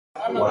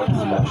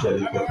waktu lafiya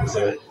de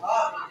kosɛbɛ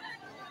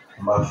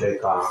n b'a fɛ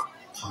ka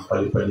an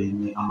palipali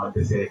ni an ma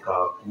dɛsɛ ka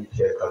kun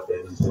cɛ ka bɛn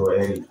ni 0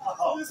 heure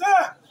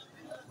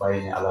b'a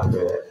ɲini Ala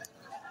fɛ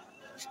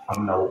an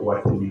bɛna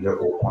waati min kɛ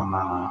o kɔnɔna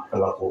na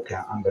Ala k'o kɛ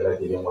an bɛɛ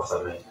lajɛlen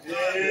wasana ye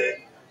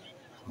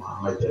an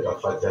ka jɛ ka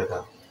fatiha ta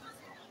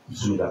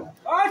bismillah.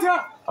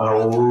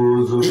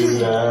 أعوذ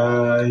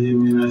بالله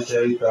من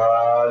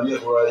الشيطان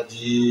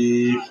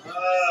الرجيم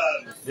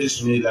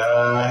بسم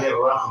الله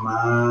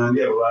الرحمن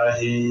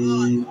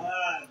الرحيم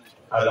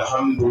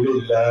الحمد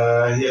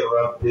لله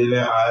رب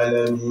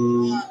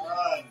العالمين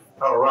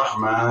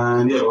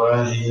الرحمن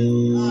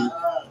الرحيم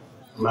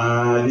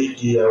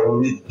مالك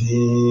يوم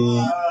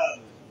الدين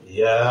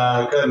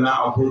إياك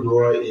نعبد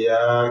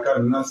وإياك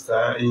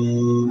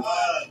نستعين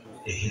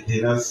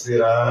اهدنا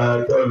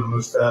الصراط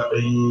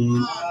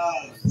المستقيم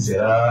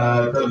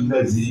صراط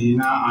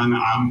الذين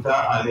أنعمت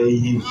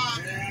عليهم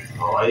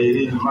غير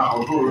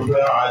المغضوب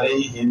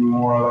عليهم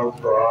ولا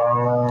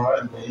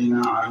الضالين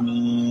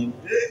آمين.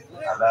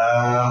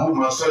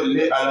 اللهم صل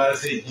على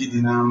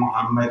سيدنا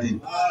محمد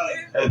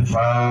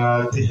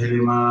الفاتح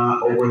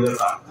لما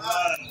أغلق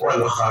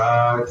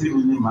والخاتم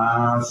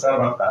لما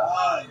سبق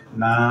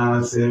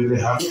ناصر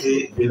الحق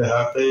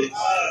بالحق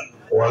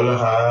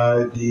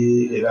والهادي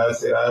إلى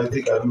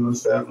صراطك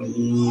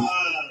المستقيم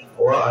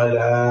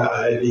وعلى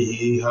آله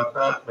حق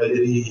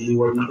قدره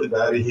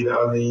ومقداره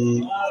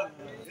العظيم.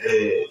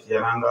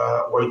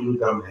 ينانغا وجود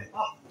دامه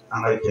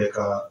أنا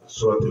جاكا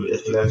سورة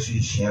الإخلاص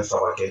شيئا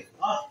سواكي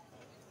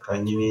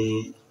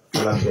كنيني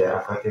على في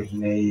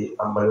أكاكيني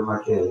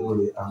أمبالما كي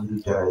ولي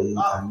أمدو جاي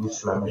أن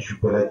إسلام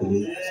شبلا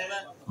دلي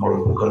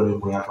مولو بكرو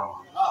يبويا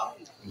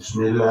بسم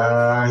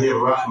الله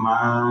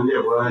الرحمن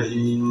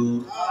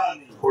الرحيم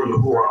قل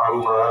هو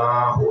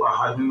الله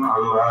أحد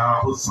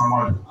الله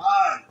الصمد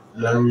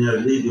لم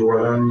يلد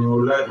ولم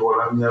يولد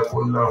ولم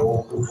يكن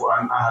له كفوا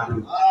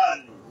أحد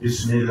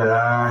بسم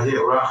الله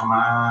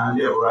الرحمن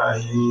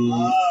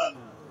الرحيم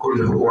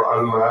قل هو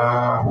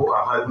الله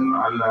أحد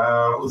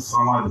الله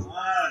الصمد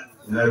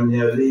لم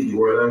يلد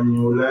ولم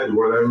يولد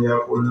ولم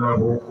يكن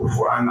له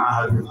كفوا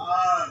أحد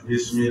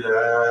بسم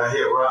الله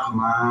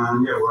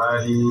الرحمن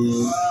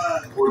الرحيم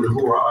قل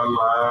هو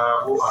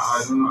الله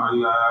أحد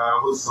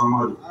الله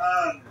الصمد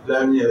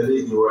لم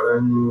يلد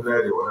ولم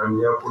يولد ولم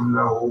يكن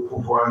له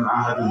كفوا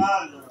أحد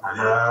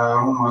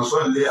اللهم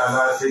صل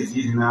على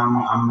سيدنا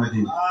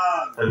محمد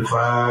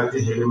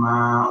الفاتح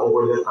لما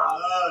أغلق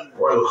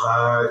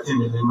والخاتم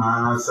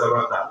لما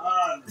سبق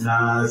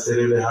ناصر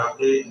الحق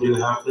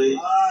بالحق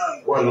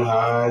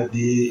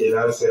والهادي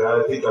إلى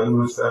صراطك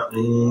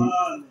المستقيم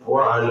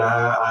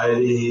وعلى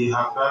آله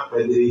حق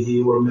قدره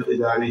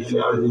ومقداره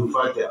العظيم.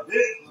 فاتحة.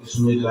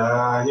 بسم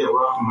الله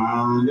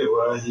الرحمن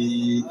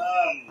الرحيم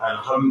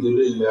الحمد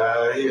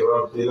لله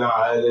رب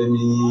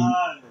العالمين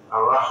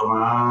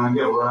الرحمن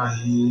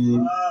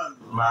الرحيم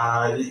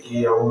مالك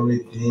يوم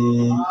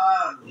الدين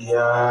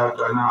إياك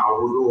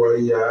نعبد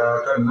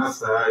وإياك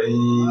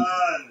نستعين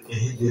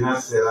اهدنا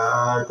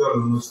الصراط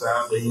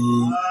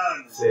المستقيم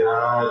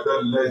صراط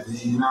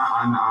الذين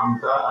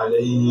أنعمت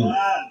عليهم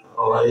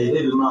غير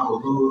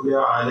المغضوب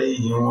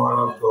عليهم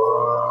ولا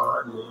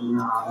الضالين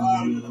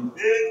آمين.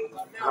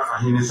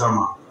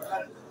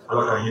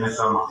 Alakahine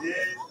sama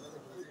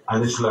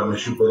الإسلام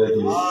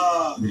شبه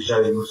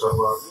بشاي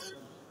مصطفى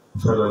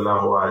صلى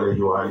الله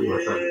عليه وآله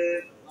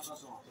وسلم.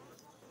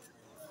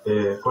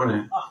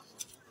 كونه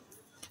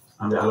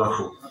عند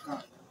ألفو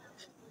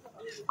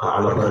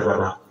كعلى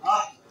بركة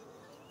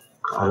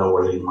كعلى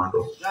ولي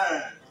مادو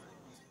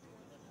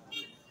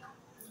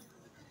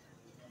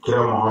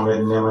كلا محمد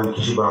نعمان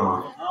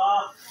كشباما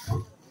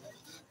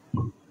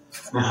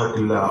نحك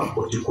الله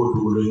وتكون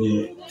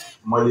دولني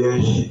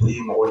ماليا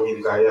شدي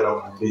مغني غايرا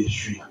من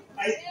بيشوي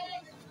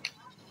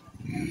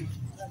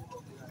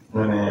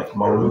nene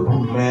mauludu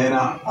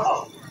mena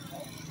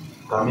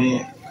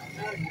kami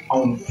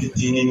on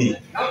fitinini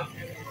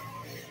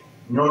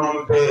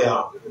nyonon peya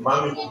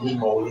mami kubi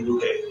mauludu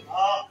ke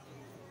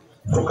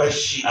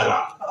fokashi ala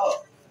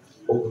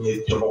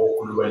okunye jomo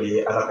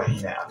kulubali ala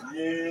kahina ala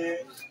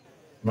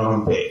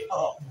nyonon pe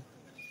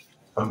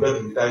ambe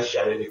kumita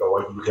shale de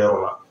kawaju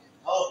kerola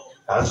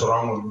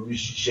asrango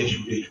mishi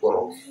sheshu de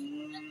koro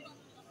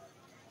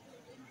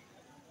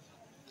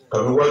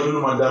kami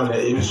wajulu madame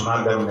ebi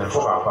sunanda ne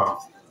foka pa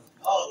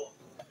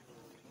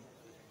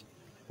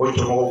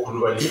ojo mo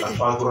kulubali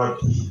afatura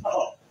bi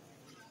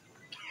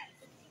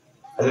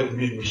ale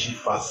bi mishi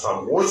fasa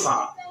wosa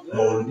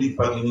maulidi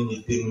pagini ni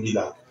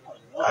tengila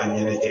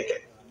anyene keke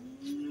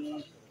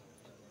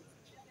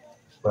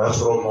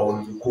basro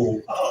maulidi ko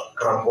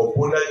krambo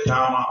bunda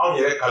chama on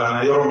yere kala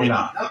na yoromina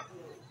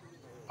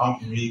am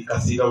bi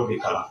kasida o be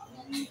kala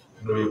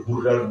no e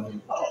burdal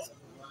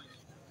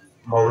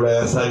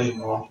maulaya sali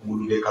no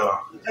mulude kala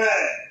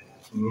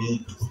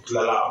ni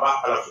tutlala ba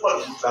ala fuwa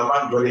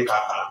tutlama jore ka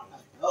kala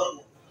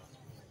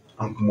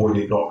an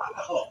kumole do ala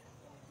ko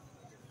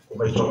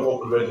be tongo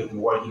ko be ko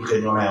wajul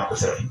ke nyona ya ko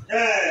sefi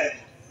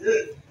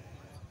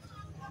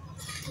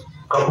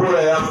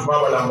kabura ya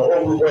baba la mo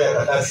ogu ko ya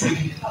kata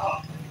siki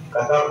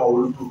kata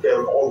maouloud ke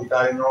mɔgɔw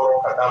taa ɲɔrɔ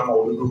ka taa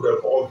maouloud kɛ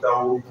mɔgɔw taa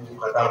wurudu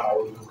ka taa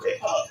maouloud kɛ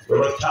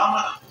yɔrɔ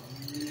caman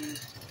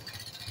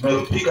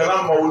mais bi kana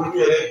maouloud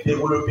yɛrɛ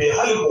développer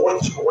hali mɔgɔ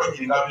ti mɔgɔ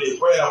ɲininka bilen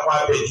ko yɛrɛ ko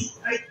a bɛ di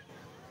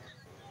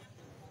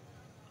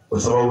o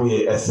sababu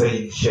ye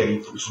Seyid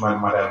Sharif Usman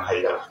Madame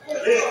Haidara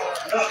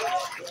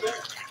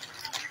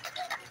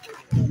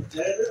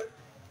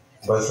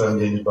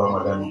basandeni ba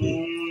Madame de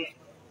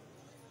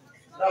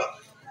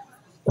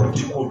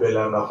kuti ko bɛɛ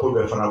la nka ko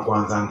bɛɛ fana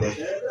gansan tɛ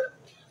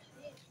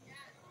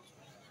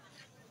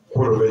ko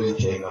dɔ bɛ ni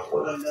cɛ in ka ko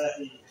la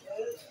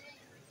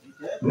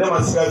ne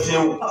ma siga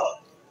fiyewu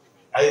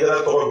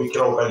Haidara tɔgɔ bɛ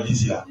kira u ka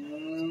lisi la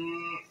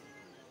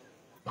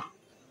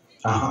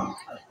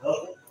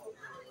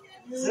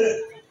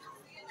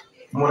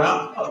munna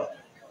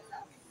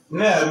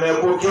ne y'a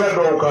mɛn ko kira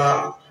dɔw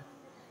ka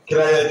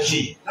kiraya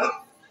ci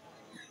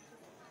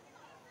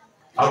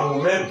a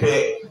mumɛ bɛɛ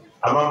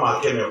a ma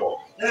maa kɛmɛ bɔ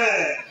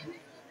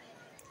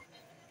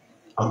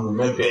a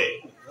mumɛ bɛɛ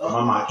a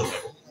ma maa kɛmɛ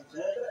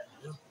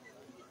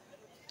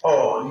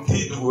bɔ n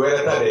ti dugu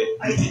wɛrɛ ta dɛ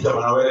n ti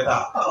jamana wɛrɛ ta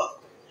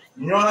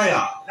ɲɔnɔ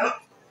yan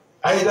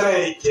Haidara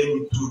ye cɛ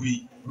min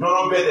tuubi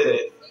ɲɔnɔ bɛɛ tɛ dɛ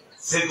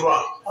C3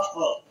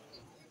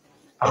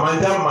 a man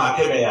ca maa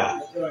kɛmɛ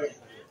yan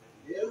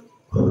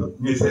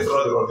ni C3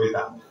 dɔrɔn bɛ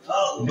ta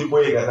ni bɔ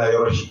ye ka taa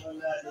yɔrɔ si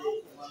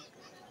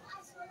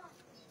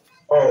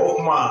o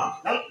kuma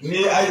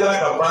ni Haidara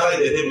ka baara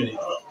jateminɛ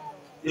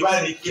i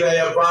b'a ni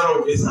kiraya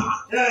baaraw bɛ sa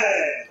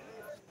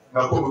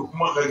nka ko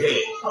kuma ka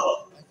gɛlɛn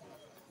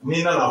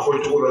ni nana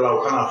fɔ cogo dɔ la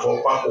o kana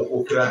fɔ k'a ko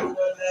ko kira don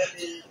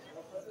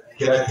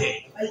kira tɛ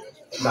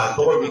nka a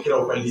tɔgɔ bɛ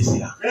kiraw ka lisi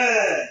la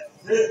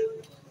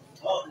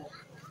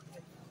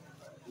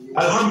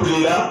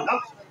alhamdulillah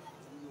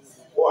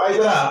o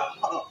Haidara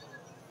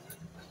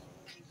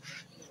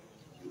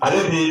ale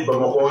bɛ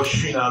Bamakɔ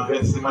su na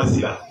 26 mars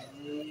la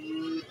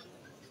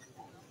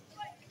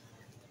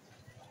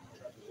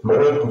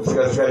mɔgɔw tun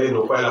sigasigalen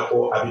don k'a la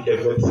ko a bɛ kɛ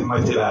 26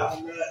 mars la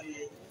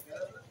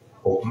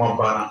o kuma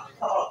banna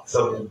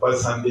sabu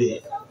Balsan bɛ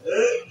yen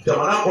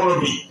jamana kɔnɔ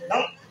bi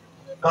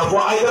k'a fɔ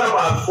Haidara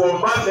b'a fɔ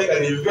n b'a fɛ ka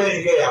nin fɛn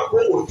in kɛ yan ko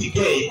o ti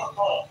kɛ yen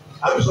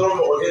a bɛ sɔrɔ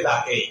mɔgɔ tɛ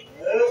t'a kɛ yen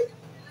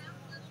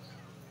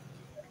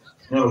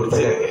n'o tɛ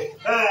se ka kɛ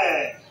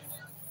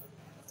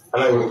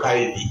ala y'o k'a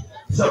ye bi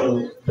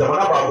sabu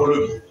jamana b'a bolo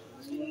bi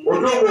o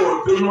don ko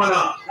don ɲuman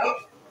na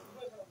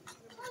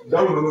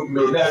dawu ninnu tun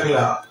bɛ yen ne hakili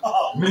la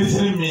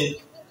minisiri min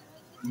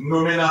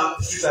nomina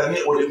sisan ni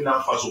o de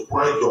bɛna faso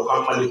kura jɔ ka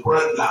Mali kura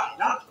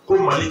dilan ko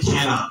Mali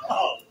tiɲɛna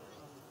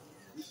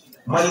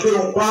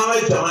Malidenw ko an ka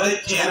jamana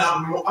tiɲɛna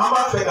an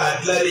b'a fɛ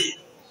k'a dilan de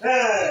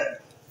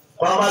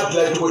ko an b'a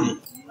dilan cogo di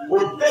ko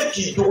bɛɛ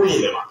k'i jogo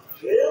yɛlɛma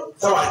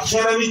sabu a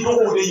tiɲɛna ni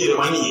jogow de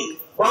yɛlɛmani ye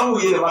ko an k'u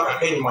yɛlɛma ka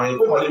kɛ ɲuman ye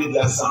ko Mali bɛ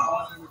dilan sisan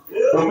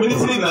o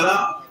minisiri nana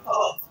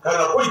ka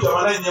na ko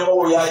jamana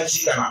ɲɛmɔgɔw y'a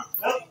ci ka na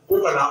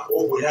ko ka na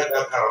o bonya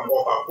da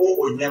karamɔgɔ kan ko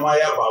o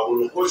ɲɛmaaya b'a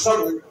bolo ko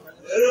sabu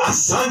a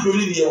san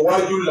joli nin ye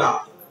waajuli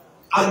la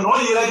a nɔ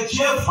yɛrɛ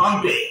diɲɛ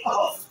fan bɛɛ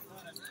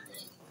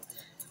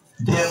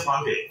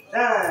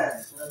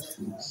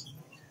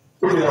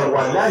o de la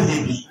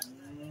walahi bi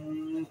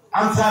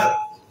ansar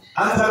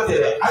tɛ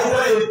dɛ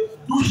Haidara ye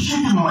du si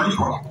di Mali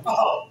kɔnɔ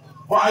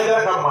ko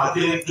Haidara ka maa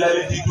kelen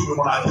tilalen ti du min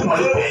kɔnɔ a tɛ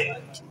Mali bɛɛ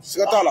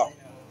siga t'a la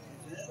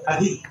a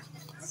di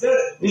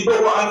ni dɔ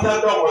ko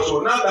ansar dɔ ka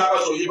so n'a t'a ka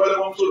so i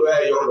balimamuso dɔ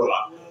y'a ye yɔrɔ dɔ la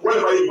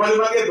walima i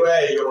balimakɛ dɔ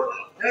y'a ye yɔrɔ dɔ la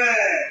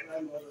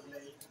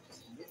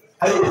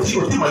ayi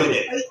o ti Mali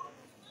bɛɛ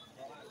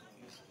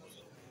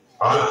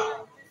voilà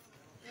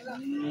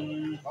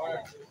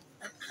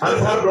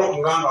ansar dɔ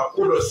tun kan ka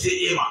ko dɔ se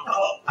e ma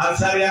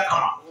ansariya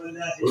kama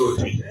o y'o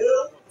to yen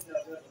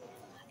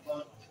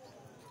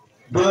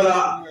don dɔ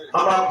la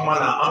an b'a kuma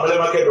na an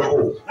balimakɛ dɔ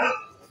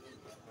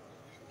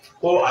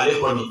ko ale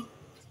kɔni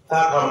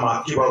t'a ka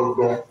maa kibaru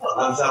dɔn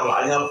ansar la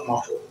an y'a kuma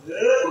fɔ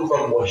olu ka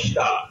mɔgɔ si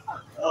t'a la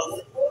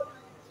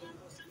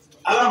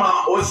ala ma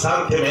o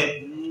san tɛmɛ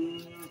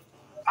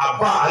a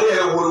ba ale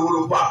yɛrɛ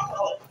wolowoloba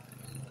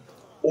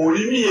o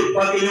ni min ye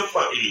ba kelen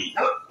fa kelen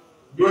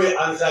dɔ ye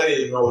ansar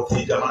ye mɛ o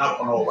ti jamana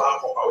kɔnɔ o b'a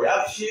fɔ o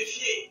y'a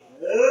fiyɛ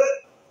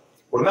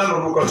o nana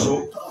olu ka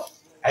so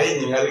a ye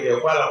ɲininkali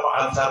kɛ ko ala ko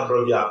ansar dɔ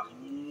bɛ yan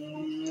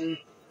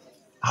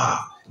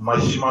maa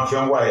si ma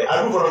fɛn fɔ a ye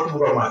a dun fɔra k'u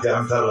ka maa tɛ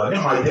ansar la ni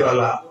maa jira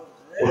la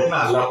o tɛna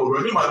a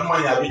lakodɔn ni maa dun ma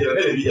ɲɛ a bɛ jira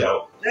ne de bɛ jira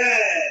o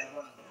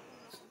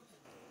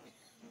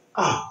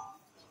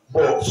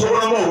bon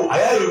sokɔnɔmɔgɔw a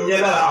y'a ye ɲɛda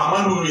la a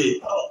man d'olu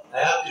ye a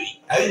y'a to yen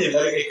a ye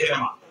ɲininkali kɛ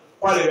kɛnɛma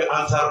k'ale bɛ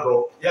ansar dɔn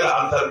yala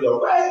ansar bɛ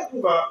yan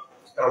k'u ka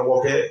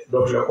karamɔgɔkɛ dɔ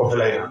filɛ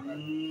kɔfɛla in na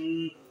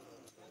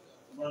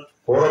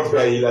o yɔrɔ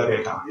bɛɛ y'i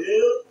labɛn kan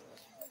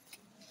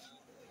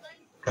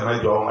kana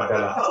jɔ an ka da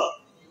la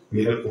u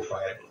ye ne ko fa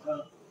ye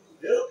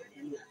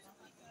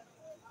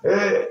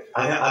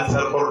an ye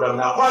ansar kɔrɔ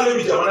daminɛ ko ale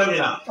bɛ jamana min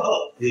na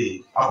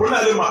a ko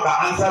n'ale ma ka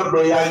ansar dɔ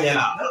y'a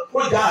ɲɛna ko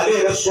jaa ale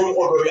yɛrɛ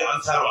somɔgɔ dɔ bɛ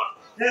ansar la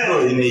n'o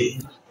ye ne ye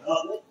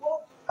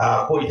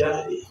ko jaa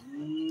de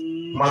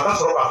maa ka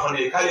sɔrɔ k'a fɔ ne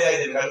ye k'ale y'a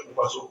ɲininkali k'u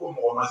ka so ko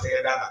mɔgɔ ma sɛgɛ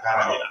da ka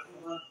kaara de la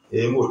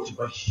n k'o ti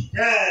basi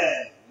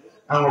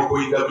an ko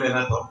koyi daminɛ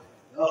na tɔ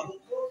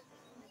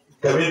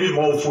kabi bi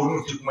maaw fo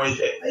n'u ti kuma i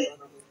fɛ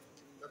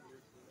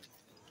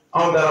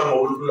anw taara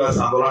mawuludu la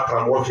san dɔ la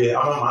karamɔgɔ fɛ yen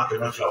an ma maa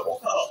 200 bɔ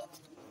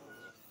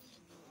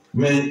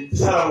mais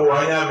sabu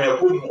an y'a mɛn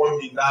ko mɔgɔ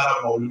min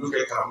taara mawuludu kɛ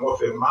karamɔgɔ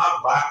fɛ maa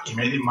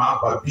 100 ni maa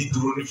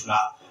 52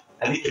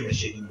 ani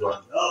 800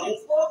 dɔɔnin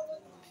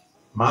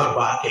maa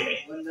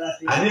 100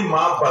 ani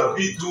maa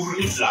 52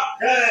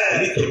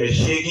 ani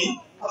 800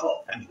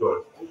 ani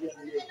dɔɔnin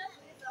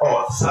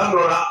san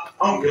dɔ la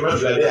anw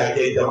 200 de y'a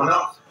kɛ jamana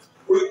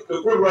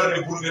ko dɔ ni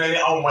Burukina ni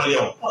anw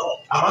Maliyɛnw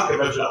a ma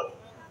 200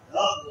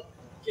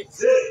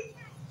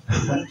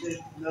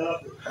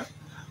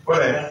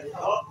 kɔnɛ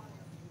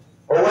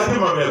o waati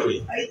ma mɛn koyi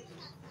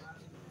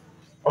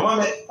o ma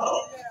mɛn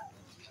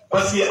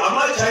parce que a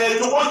ma caya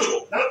cogo o cogo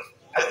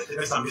a tɛ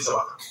tɛmɛ san 30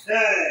 kan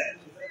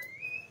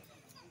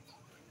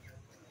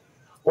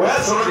o y'a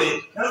sɔrɔ de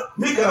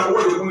ni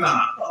karamɔgɔ de kun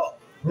nana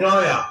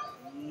ɲɔgɔn yan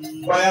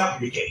baya kun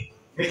bɛ kɛ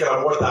ni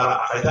karamɔgɔ taara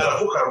a ka ca la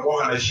fo karamɔgɔ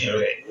kana siɲɛ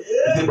wɛrɛ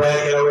i tɛ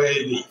bayakɛla wɛrɛ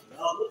ye bilen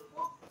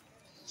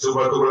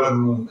Segubatɔgɔla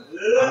ninnu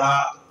an ka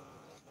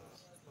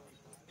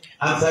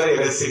Ansari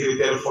yɛrɛ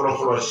secrétaire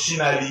fɔlɔ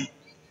Sinali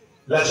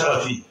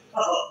Lacharafi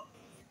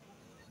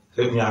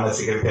ale tun y'an ka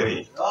secrétaire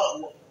ye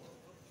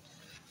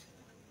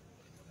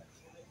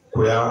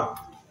Koya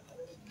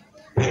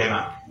Pɛgɛna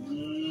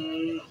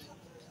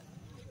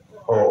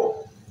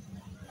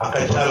a ka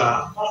ca la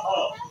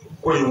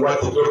ko in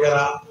waati dɔ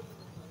kɛra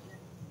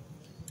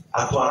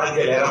a to an ka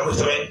gɛlɛyara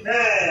kosɛbɛ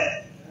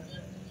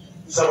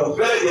sabu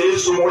bɛɛ lajɛlen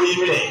somɔgɔ y'i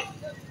minɛ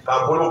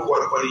k'a bolo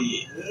kɔrɔkɔri ye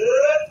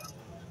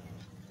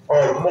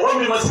mɔgɔ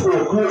min ma se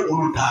k'o ko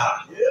olu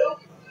taara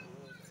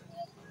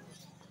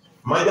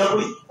ma diya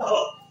koyi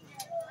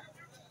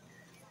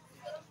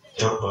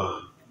jaba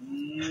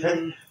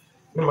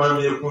ni maa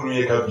min ye kunun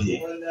ye ka bi ye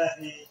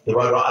i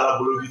b'a dɔn ala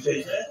bolo bi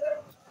fɛn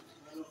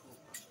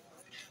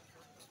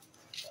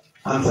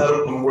Ansari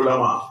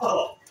kunugolama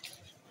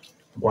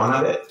guana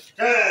dɛ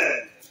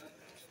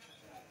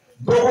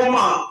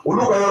dɔgɔma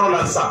olu ka yɔrɔ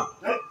la sisan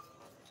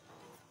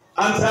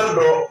Ansari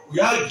dɔ u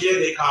y'a gɛn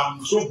de k'a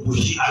muso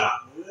gosi a la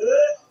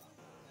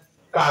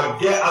k'a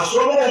gɛn a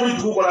somɔgɔw bɛ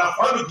dugu kɔnɔ a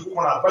fa bɛ dugu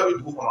kɔnɔ a ba bɛ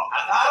dugu kɔnɔ a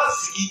taara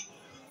sigi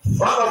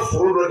fa ka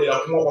foro dɔ de la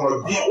kungo kɔnɔ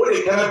bi o de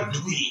kɛra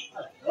dugu ye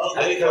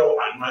ale kɛra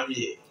alimami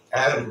ye a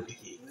y'a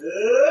dugutigi ye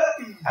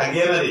a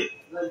gɛnna de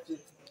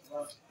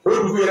o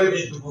dugu yɛrɛ bi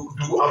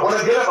dugu a bɔra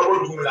gɛnna ka bɔ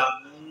dugu min na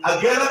a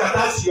gɛnna ka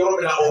taa sigi yɔrɔ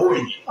min na o b'o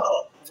ye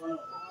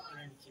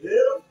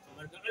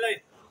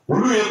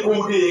olu ye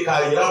kow de ye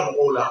k'a yira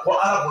mɔgɔw la ko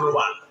ala bolo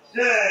b'a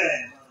la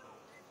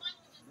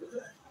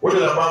o de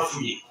la b'a f'u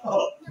ye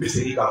n bɛ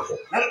segin k'a fɔ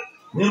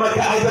n'i ma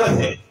kɛ Ayidara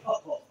fɛ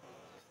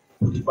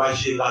o tɛ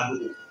baasi ye k'a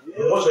dogo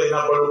mɔgɔ sɔrɔ i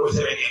na balo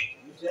kosɛbɛ kɛ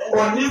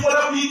n'i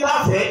fɔra k'i t'a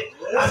fɛ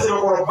a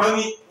sɛbɛkɔrɔ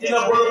bangi i na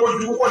balo ko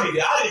jugu kɔni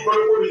dɛ hali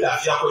balo ko bɛ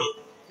lafiya koyi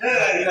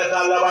i na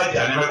taa laban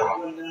janɛmɛ kɔnɔ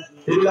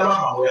i bɛ laban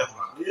magoya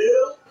kɔnɔ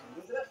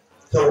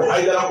sabu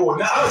Ayidara ko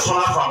ni ala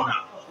sɔnna a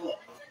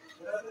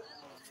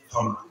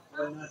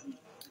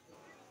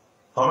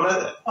faamuna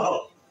dɛ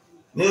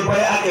n'i ba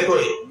ye hakɛtɔ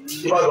ye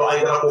i b'a dɔn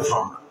Ayidara ko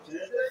faamuna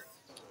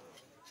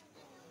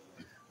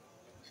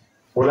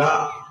o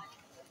la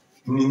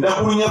nin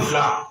dakuru ɲɛ 2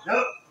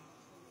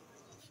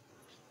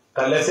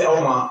 ka lase aw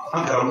ma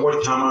an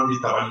karamɔgɔ caman bi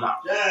tabali la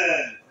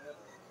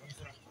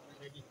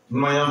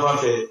ɲuman fan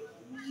fɛ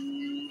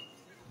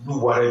du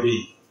Buwarɛ bɛ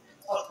yen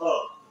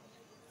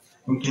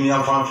n kini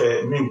yan fan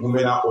fɛ min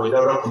gunbɛnna o ye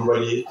Dawuda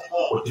Kulubali ye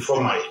o tɛ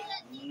fɔ maa ye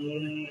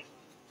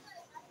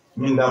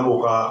min dan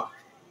b'o kan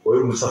o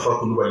ye Musafa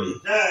Kulubali ye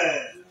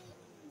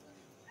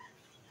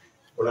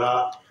o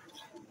la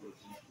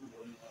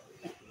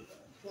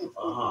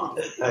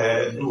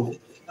du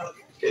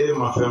e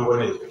ma fɛn fɔ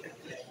ne ye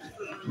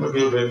ne bɛ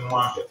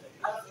ɲuman fɛ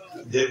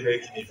den bɛ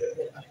kini fɛ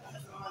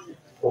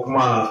o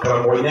kuma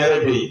karamɔgɔ ɲɛrɛ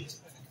bɛ yen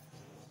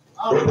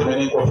o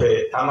tɛmɛnen kɔfɛ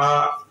an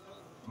ka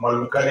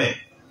Malukane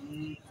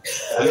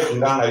ale tun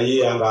kan ka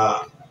ye yan nka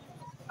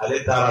ale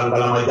taara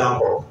Ngalamajan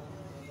kɔrɔ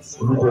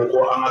olu ko ko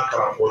an ka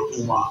karamɔgɔ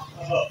t'u ma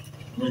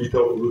min bɛ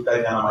taa olu ta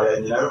ɲɛnamaya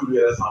ɲinan olu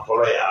yɛrɛ san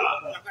fɔlɔ ye a la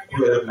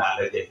olu yɛrɛ bɛna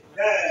lajɛ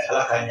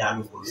ala ka ɲɛ an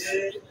bolo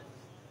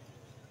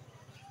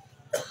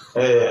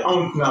anw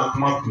tɛna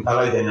kuma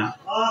kuntala janya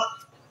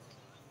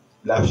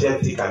lafiya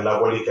tɛ ka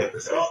labɔli kɛ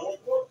kosɛbɛ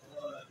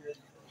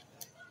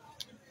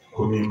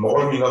komi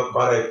mɔgɔ min ka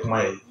baara ye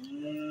kuma ye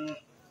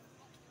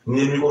n'i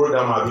ye mikoro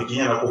d'a ma a bɛ k'i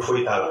ɲɛna ko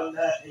foyi t'a la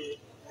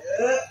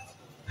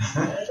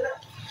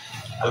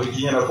a bɛ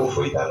k'i ɲɛna ko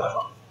foyi t'a la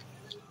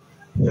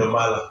fɛn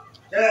b'a la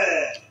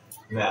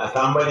mɛ a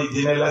t'an bali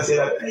diinɛ lase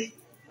la dɛ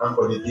an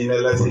kɔni diinɛ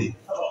lase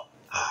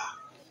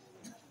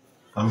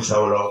an bɛ sa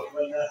o la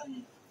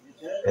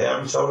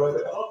an bɛ sa o la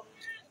dɛ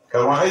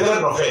karamɔgɔ Ayidara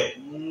nɔfɛ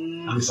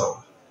an bɛ sa o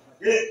la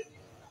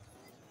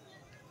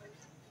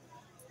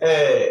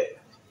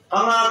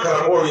an ka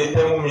karamɔgɔw ye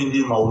thème min di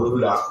mawuludu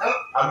la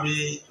an bɛ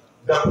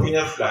dakuru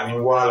ɲɛ 2 ni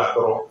waa la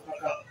dɔrɔn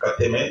ka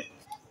tɛmɛ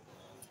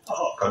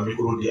ka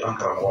mikoro di an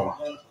karamɔgɔ ma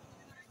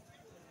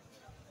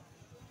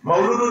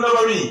mawuludu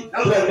laban min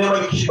kira nɛɛma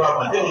ni kisi b'a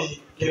ma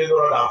demi kelen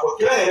dɔrɔn la fɔ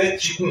kira yɛrɛ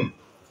cikun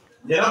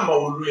Yana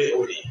maulude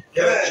odi.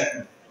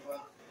 Kera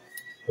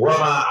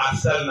wama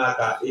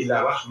arsalnaka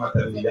illa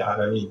rahmatan lil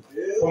alamin.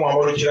 Kuma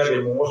Muhammadu kira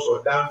de mu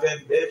so dan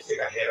fen be se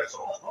ka hera so.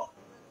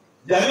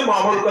 Jani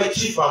Muhammadu ka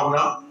chifa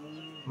una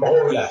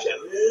mawo lafiya.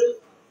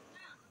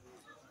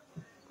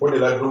 Ko de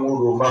la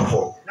dumudo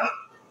mafo.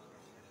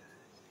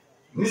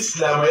 Ni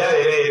silamaya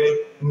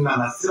yɛrɛ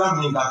nana sira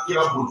min ka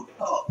kira bolo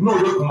n'o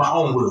ye kuma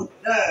anw bolo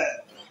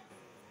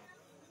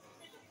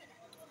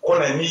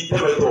kɔnɔ n'i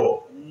tɛmɛtɔ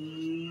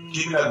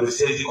k'i bɛna don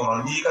sɛji kɔnɔ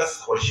n'i ka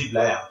sakɔsi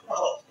bila yan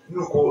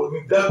n'u ko ni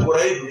da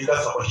tugura e don i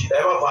ka sakɔsi da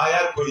i b'a fɔ a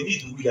y'a to yen ni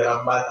dugu jɛra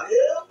n b'a ta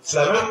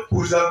silamɛ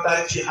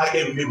pourcentage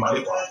hakɛ min bɛ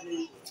Mali kɔnɔ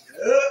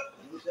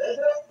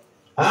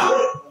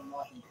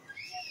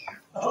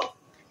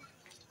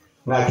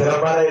nka a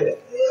kɛra baara ye dɛ.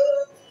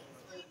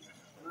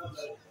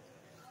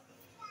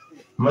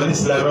 Mali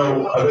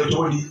silamɛw a bɛ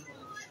cogo di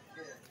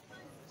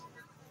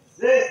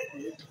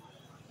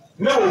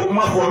ne b'o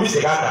kuma fɔ n bɛ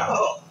segin a kan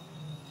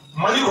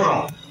Mali kɔnɔ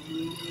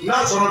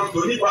n'a sɔrɔ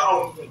doni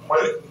b'anw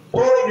Mali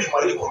tɔɔrɔ bɛ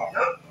Mali kɔnɔ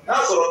n'a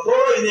sɔrɔ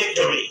tɔɔrɔ in ye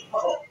 100 ye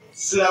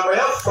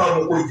silamɛya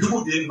faamu kojugu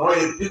de nɔ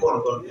ye 90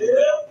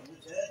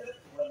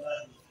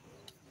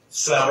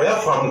 silamɛya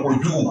faamu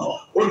kojugu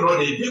o nɔ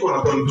de ye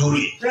 95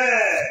 ye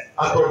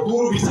a tɔ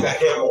 5 bɛ se ka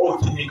kɛ mɔgɔw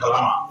tɛ min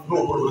kalama n'o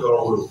bolo bɛ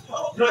dɔrɔn bolo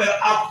n'o ye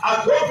a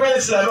tɔ bɛɛ ye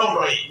silamɛw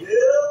nɔ ye.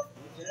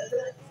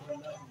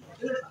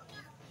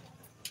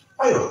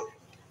 Ayiwa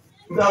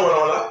n t'a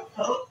walawala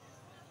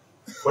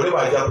o de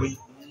b'a jaabi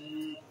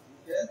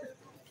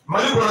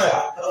Mali kɔnɔ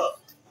yan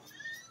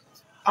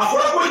a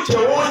fɔra ko cɛ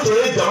o cɛ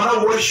ye jamana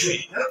wari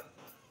suɲɛ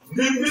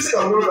ni n bɛ se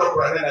ka wolo da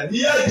kuranɛ na n'i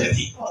y'a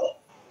jate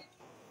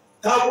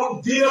k'a fɔ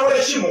diinɛ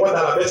wɛrɛ si mɔgɔ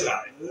t'a la bɛɛ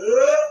silamɛ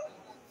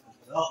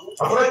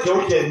a fɔra cɛ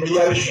o cɛ ye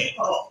miliyari suɲɛ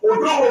o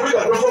don o bɛ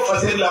ka dɔ fɔ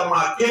fasɛri la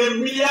maa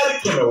 1 miliyari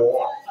 600.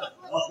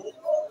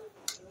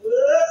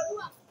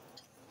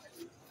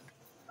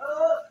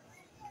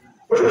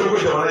 O de ko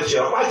jamana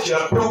cira k'a cira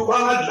pewu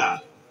k'an ka dilan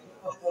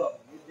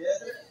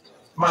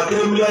maa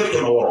 1 miliyari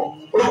 600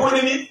 o ko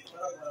ni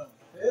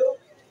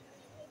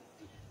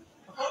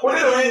o de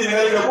ye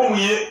ɲininkali kɛ ko mun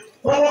ye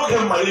kɔngɔ kɛ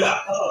Mali la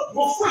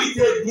ko foyi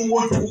tɛ dun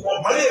kojugu kɔ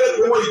Mali yɛrɛ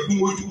kɔngɔ ye dun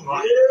kojugu nɔ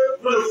ye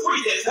n'o tɛ foyi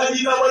tɛ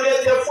sanji lawaleya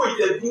tɛ foyi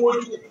tɛ dun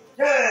kojugu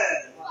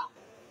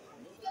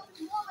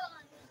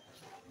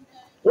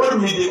wari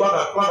min di k'a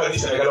ka di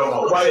sɛnɛkɛlaw ma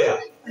o b'a ye yan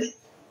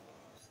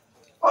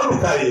aw bɛ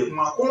taa ye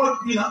kuma kɔngɔ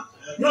binna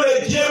n'o ye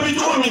diɲɛ bɛ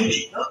cogo min bi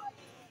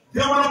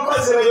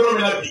développement sera yɔrɔ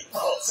min na bi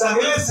san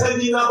kelen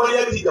sanji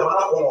lawaleya ti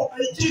jamana kɔngɔ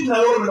ji bɛna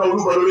yɔrɔ min na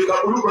olu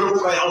balo ko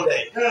ka y'anw ta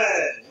ye.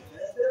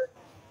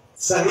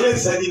 San kelen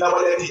sanji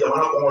lawaleya ti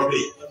jamana kɔngɔ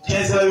bilen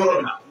diɲɛ sera yɔrɔ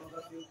min na.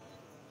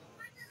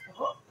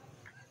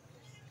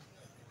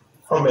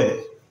 Ɔ mɛ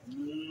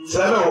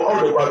silamɛw aw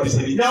de ko a bɛ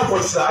seli n y'a fɔ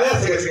sisan a y'a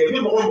sɛgɛsɛgɛ ni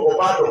mɔgɔ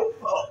b'a dɔn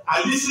a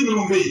lisi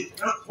minnu bɛ yen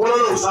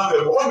bɔlɔlɔw sanfɛ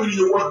mɔgɔ minnu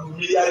ye wari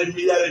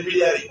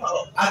miliyari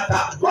a ta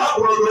don a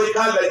kɔnɔ dɔrɔn i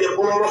k'a lajɛ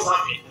bɔlɔlɔ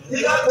sanfɛ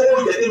i k'a tɔgɔ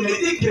jateminɛ i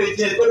tɛ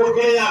kerecɛn tɔgɔ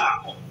kɛnɛya la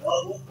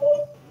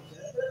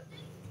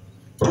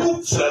tu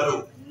silamɛw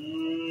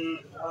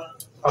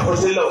a fɔ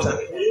selilaw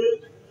sanfɛ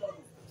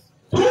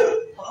tu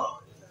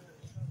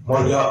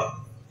mɔdiya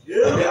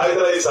epi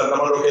ayidara ye san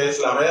damadɔ kɛ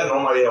silamɛya nɔ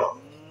ma ye wa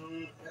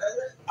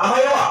a ma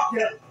ye wa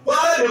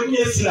baara de tun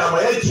ye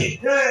silamɛya jɛ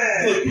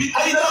epi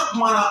ayidara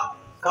kumana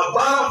ka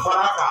baara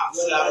fara kan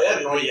silamɛya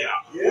nɔ yɛrɛ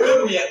o ye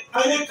mun ye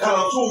an ye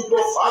kalansow jɔ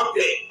fan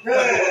bɛɛ ka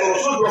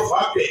dɔgɔtɔrɔso jɔ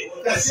fan bɛɛ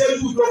ka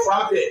sɛjiw jɔ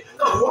fan bɛɛ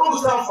ka forow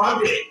san fan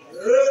bɛɛ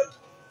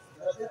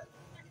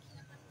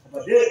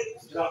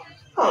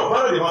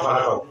baara de ma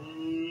fara kan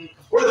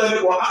o de la ne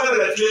ko an kana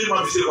kɛ tile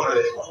ma misiri kɔnɔ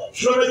dɛ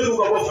kilomɛtiriw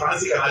ka bɔ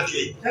faransi ka na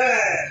tile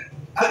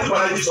a tɛ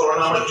baraji sɔrɔ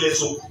n'an ma tile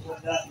so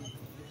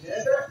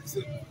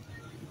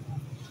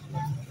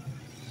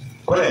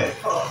kɔnɛ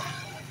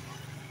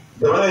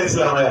jamana ye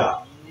silamɛya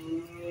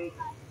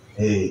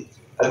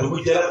a dugu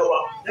jɛra ka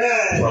ban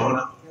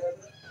bamanan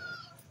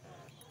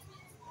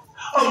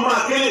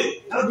maa kelen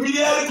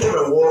miliyari 600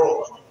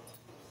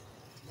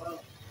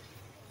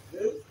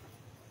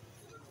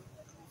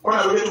 kɔnɔ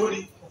a bɛ kɛ cogo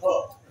di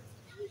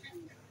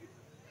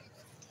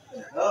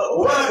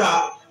o b'a ka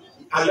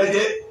a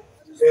lajɛ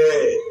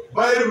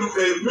bayɛli minnu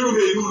bɛ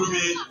yen n'olu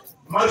bɛ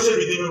marise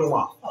bɛ di minnu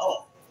ma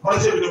a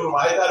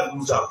ye taa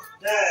dugu sa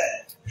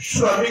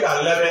sura bɛ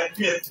k'a labɛn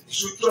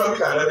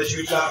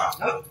sirifila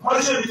kan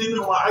marise bɛ di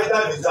minnu ma a ye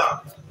taa nin sa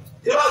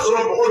i b'a sɔrɔ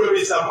mɔgɔ dɔ bɛ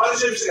yen sa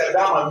marise bɛ se ka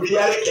d'a ma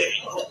miliyari 100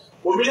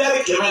 o miliyari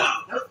 100 na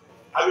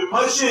a bɛ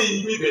marise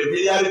in bɛ bɛn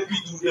miliyari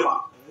 50 de ma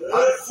a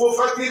bɛ fo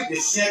facture de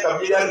siɲɛ ka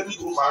miliyari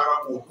 50 fara kan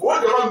k'o o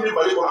jama min bɛ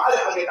Mali kɔnɔ hali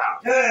hakɛ ta.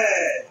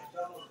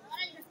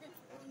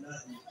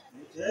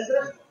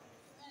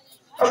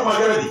 A kuma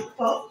kɛra di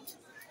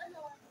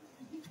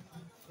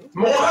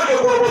mɔgɔ ka kɛ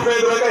kɔrɔbɔfɛn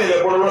ye dɔrɔn i ka yɛlɛ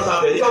bɔlɔlɔ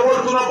sanfɛ i ka wari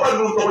dunnaba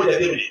ninnu tɔgɔ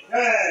jateminɛ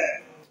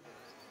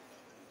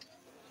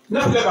ne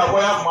filɛ k'a fɔ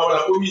y'a kuma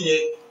la ko min ye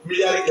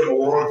miliyari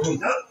 600 dun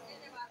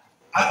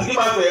a tigi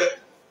b'a fɛ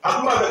a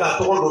tun b'a fɛ k'a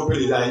tɔgɔ don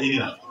président ɲini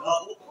na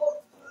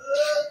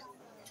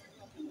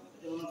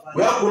u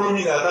y'a kolo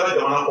min kɛ a taara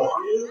jamana kɔ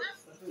kan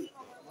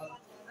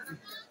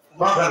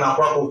f'a ka na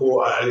ko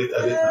ale ta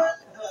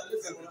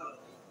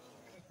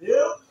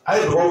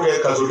Ayi dugawu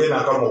kɛ kasoge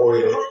n'a ka mɔgɔw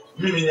ye dɛ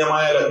min bɛ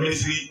ɲɛmaaya la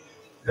ministre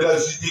de la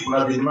justice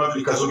kunna bi n'i ma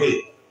fili kasoge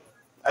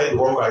a ye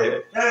dugawu k'a ye dɛ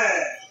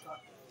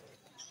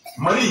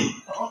Mali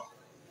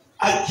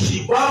a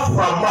ciba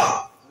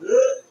fanba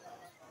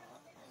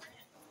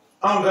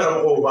anw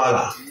karamɔgɔw b'a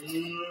la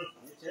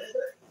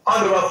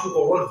anw de b'a fɔ ko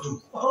wari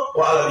dun ko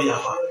Ala bɛ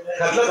yafa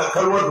ka tila ka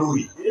kaliwa don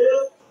ye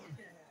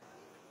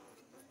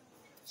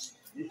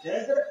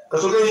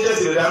kasoge i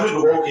cɛsiri dɛ an bɛ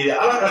dugawu k'i ye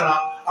Ala ka na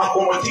a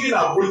kɔmɔtigi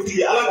n'a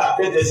bolitigi Ala k'a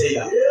bɛɛ dɛsɛ i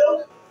la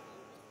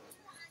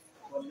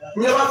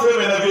ɲɛ b'a fɛn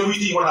fɛn na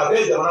V8 kɔnɔ a bɛɛ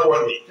ye jamana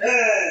wari de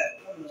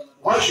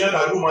wa suɲɛ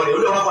k'a d'u ma de o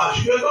de b'a fɔ a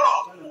suɲɛ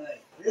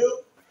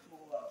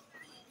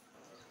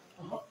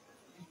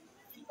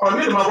dɔrɔn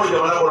ni ma bɔ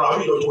jamana kɔnɔ a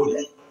bɛ jɔ cogo di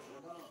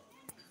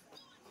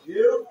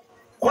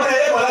kɔnɔ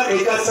e b'a la ka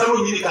i ka sanu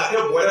ɲini k'a kɛ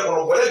bɔrɛ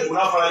kɔnɔ bɔrɛ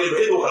duguna faralen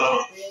don e t'o kalama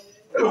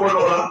e bɛ bɔ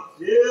nɔgɔ la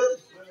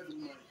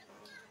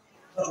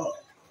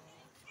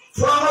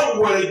fo an ka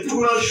bɔrɛ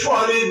duguna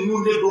suwalen ninnu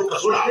de don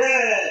kaso la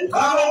u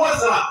k'an ka wari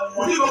sara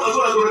u tɛ don kaso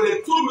la dɔrɔn dɛ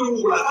tu min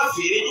b'u la a ka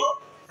feere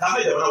k'an ka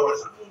jamana wari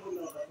sara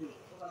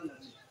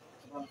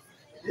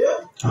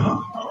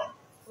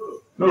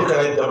n'o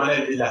kɛra jamana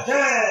in bɛ lafiya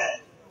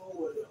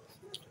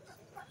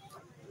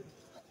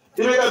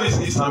i bɛ ka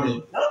bisiki san min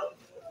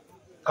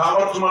k'an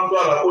ka tuma don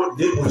a la ko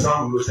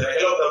 2% bolo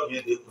sɛnɛkɛlaw ta tun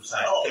ye 2%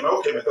 ye 100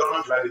 o 100 dɔrɔmɛ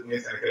 2 de tun ye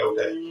sɛnɛkɛlaw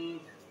ta ye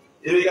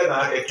i bɛ ka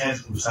nana kɛ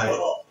 15% ye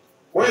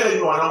o yɛrɛ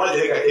ɲɔgɔnna ma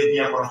deli ka kɛ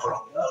diɲɛ kɔnɔ fɔlɔ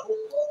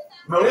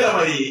mɛ o yɛrɛ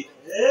ma ye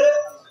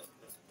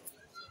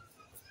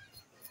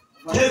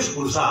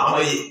 15% a ma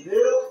ye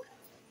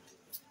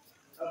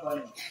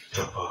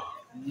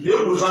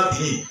 2%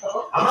 tigi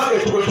a ma kɛ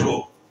cogo cogo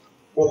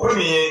o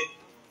kɔni ye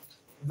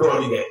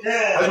dɔɔnin kɛ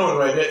a ɲɔgɔn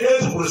mɛ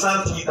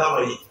 15% tigi t'a ma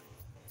ye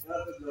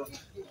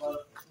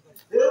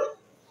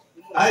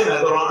a ye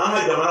na dɔrɔn an ka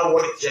jamana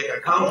wari cɛ ka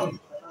kan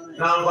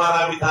n'an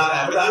baara bɛ taa n'a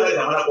ye a bɛ taa an ka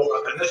jamana kɔ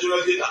ka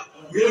nationalité ta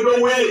u ye dɔ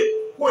wele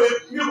ko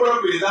min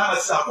bɔra président na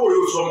sisan k'o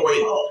y'o somɔgɔ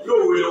ye y'o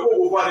wele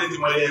ko ale tɛ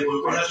maliyɛn ye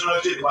ko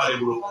nationalité de b'ale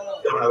bolo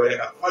jamana wɛrɛ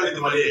kan k'ale tɛ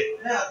maliyɛn ye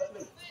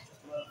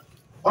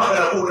k'a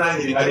kɛra k'u bɛna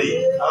ɲininkali ye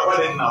a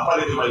k'ale tɛna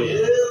k'ale tɛ maliyɛn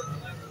ye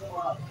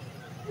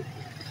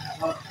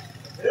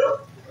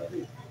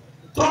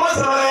Thomas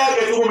Sankara y'a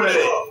kɛ cogo min na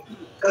dɛ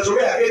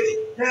kasoge y'a kɛ ten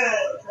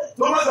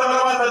Thomas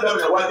Sankara b'a ta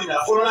daminɛ waati min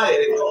na fɔlɔ n'a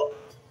yɛrɛ de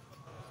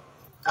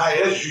k'a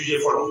yɛrɛ juge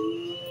fɔlɔ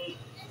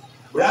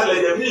u y'a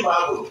lajɛ min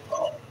b'a bolo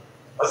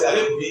parce que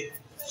ale tun bɛ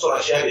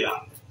sɔrɔsiya de la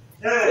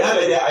u y'a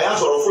lajɛ a y'a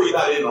sɔrɔ foyi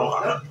t'ale nɔ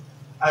kan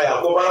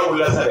ayiwa ko baara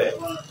wulila sa dɛ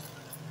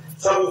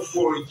sabu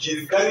foro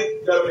jirikali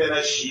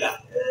daminɛna si la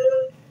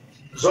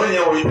zɔn ɲɛ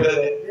o ye pɛrɛ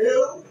dɛ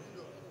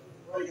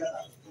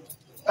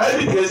a ye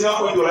bi tigɛ sira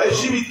foyi t'o la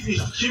si bɛ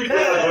tigɛ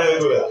ka jɔn ye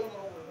t'o la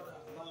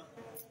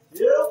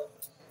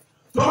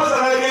Thomas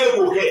Sankara kɛlen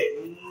k'o kɛ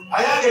a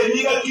y'a kɛ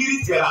n'i ka kiiri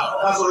tigɛra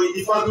k'a sɔrɔ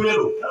i fatulen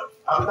don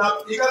a bɛ taa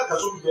i ka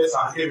kaso bɛ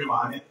san hakɛ min ma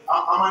ani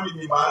amani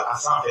min b'a a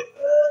sanfɛ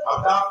a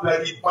bɛ taa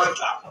pilaki ba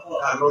ta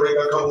k'a nɔrɔ i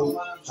ka kaburu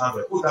sanfɛ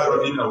k'u t'a dɔn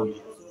n'i bɛna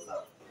wuli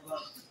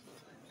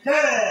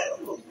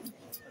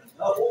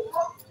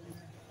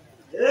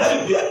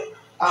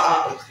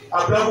a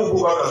pilakiw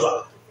b'u ka kaso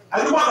la a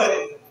ti bɔ a kan dɛ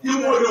i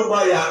mɔdenw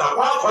b'a ye a kan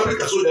k'a fa bɛ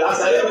kaso de a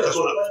salen bɛ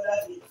kaso la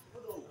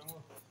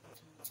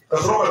ka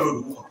sɔrɔ ka don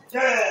dugu kɔnɔ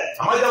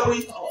a ma diya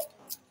koyi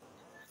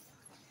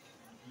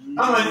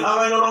an ka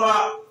ɲɔgɔnba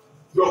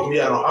dɔ tun bɛ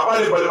yan nɔ a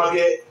b'ale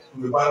balimakɛ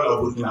tun bɛ baara la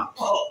Burukina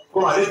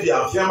komi ale bi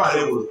yan fɛn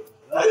b'ale bolo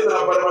ale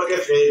taara balimakɛ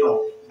fɛ yen nɔ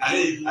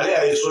ale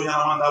y'a ye so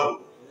ɲɛnama t'a bolo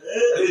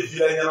ale ye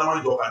villa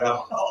ɲɛnama jɔ ka d'a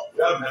ma u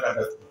y'a minɛ ka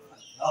datugu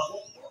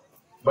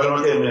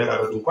balimakɛ ye minɛ ka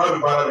datugu k'a bɛ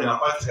baara min na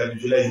k'a tɛ se ka nin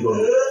villa in dɔn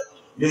u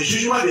ye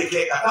jugement de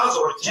kɛ ka taa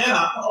sɔrɔ tiɲɛ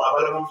na a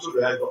balimamuso dɔ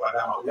y'a jɔ ka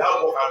d'a ma u y'a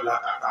bɔ k'a bila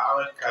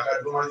k'a ka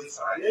dommages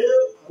sara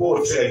k'o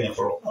tɛ se ka ɲɛ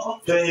fɔlɔ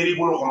fɛn yeri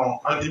bolo kɔnɔ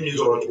an tɛ min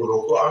sɔrɔ cogo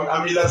dɔn ko an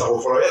b'i lasago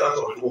fɔlɔ e yɛrɛ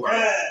sɔrɔ cogo kan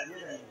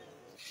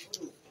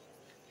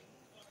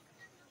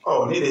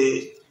ne de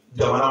ye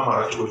jamana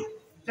mara cogo ye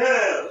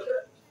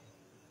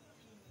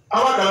a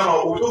b'a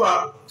kalama u bɛ to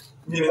ka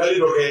ɲininkali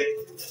dɔ kɛ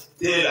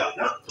tele la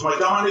tuma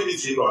caman ne bɛ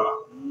sen dɔ a la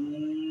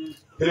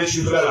tele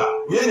sufɛla la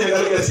u ye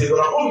ɲininkali kɛ sen dɔ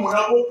la ko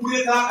munna ko coup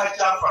d'État ka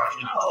ca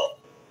farafinna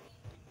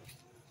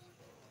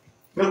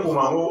ne k'u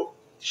ma ko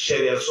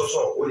sariya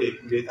sɔsɔ o de ye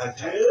coup d'État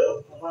ca ye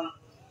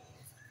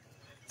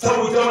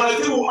sabu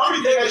jamanatigiw an bɛ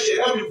kɛ ka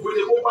sariya min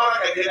voté ko baara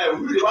ka kɛ n'a ye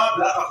olu de b'a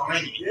bila ka fanga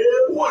ɲini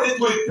u b'o de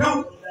to yen pewu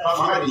ka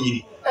fanga de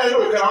ɲini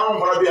n'o kɛra anw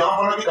fana bɛ yen an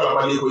fana bɛ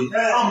kalabali koyi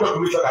anw bɛɛ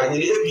tun bɛ fɛ k'a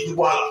ɲini e b'i ti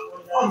bɔ a la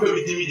anw bɛɛ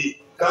bɛ dimi de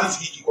k'an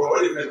sigi k'i kɔrɔ o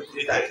de bɛna nin coup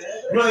d'État ye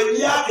n'o tɛ n'i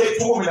y'a kɛ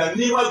cogo min na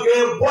n'i ma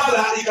gɛn bɔ a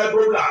la i ka dɔ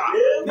bila a la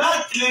n'a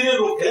tilennen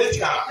don kɛlɛ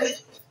tigɛ a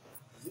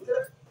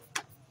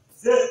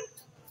la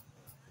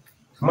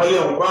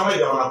maliyɛnw ko an ka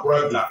jamana kura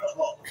dilan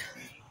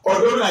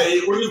dɔ bɛna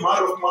ye ko ni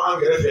maa dɔ kuma an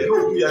kɛrɛfɛ n'o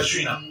kun ya su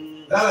in na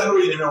n'ala n'o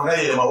yɛlɛma o ka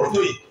yɛlɛma o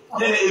to yen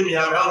ne ni e min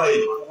y'a mɛn an ka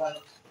yɛlɛma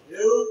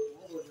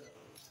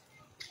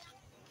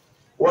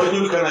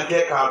wajulu kana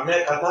kɛ k'a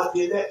mɛn ka taa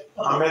ten dɛ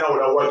an mɛnna o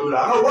la wajulu la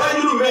an ka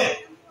wajulu mɛn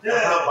ka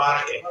taa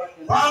baara kɛ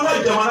an ka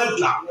jamana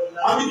dilan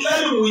a bɛ dilan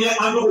ni mun ye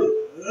an dogo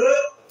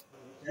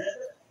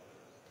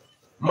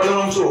n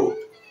balimamuso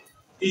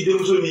i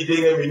denmuso ni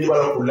denkɛ min n'i b'a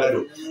la k'u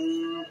ladon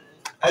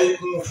a ye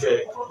kun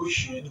fɛ ko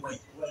siyɛn ɲuman ye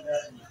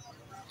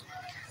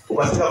o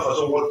ka se ka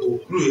faso wari to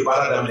n'u ye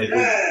baara daminɛ don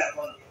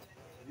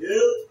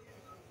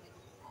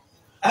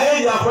a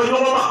ye yafa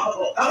ɲɔgɔn ma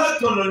an ka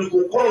tɔnɔni ko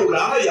kɔrɔw la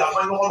an ka yafa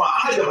ɲɔgɔn ma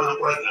an ka jamana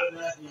kura dilan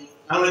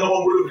an ka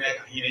ɲɔgɔn bolo minɛ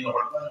ka hinɛ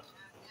ɲɔgɔn na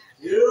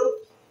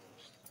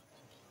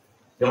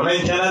jamana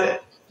in tiɲɛna dɛ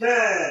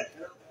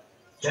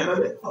tiɲɛna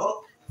dɛ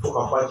fo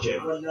ka fɔ a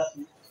tiɲɛna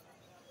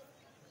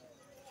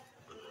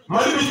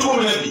Mali bɛ cogo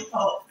min na bi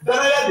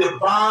danaya de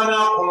banna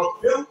kɔnɔ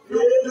pewu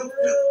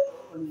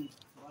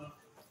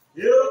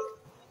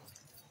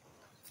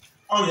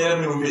anw yɛrɛ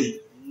minnu bɛ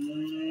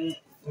yen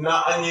na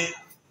an ye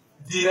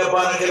diinɛ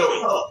baarakɛlaw ye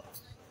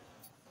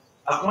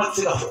a kuma tɛ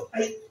se ka fɔ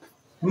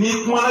n'i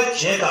kumana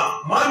tiɲɛ kan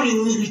maa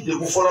min ni bi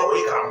degun fɔlɔ o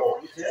ye karamɔgɔ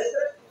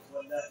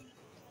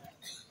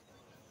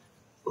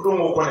o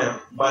don o kɔni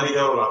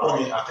bannikɛyɔrɔ la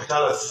komi a ka ca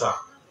la sisan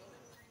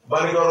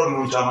bannikɛyɔrɔ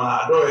ninnu caman na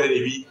a dɔw yɛrɛ de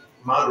bi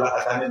maa bila ka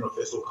taa ne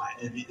nɔfɛ so k'an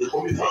invité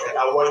ko n bɛ fɛ ka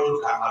taa wajulu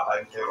k'an ka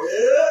bannikɛyɔrɔ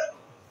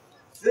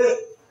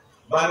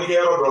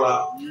bannikɛyɔrɔ dɔ la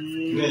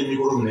ne ye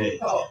mikoro minɛ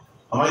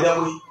a ma diya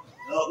koyi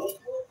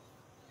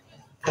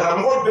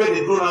karamɔgɔ bɛɛ de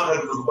donna ka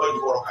dulokiba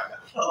jukɔrɔ ka da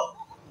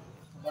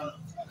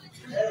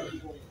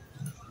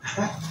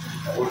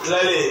o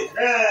tilalen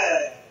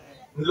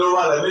n tulo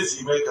b'a la ne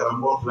sigi bɛ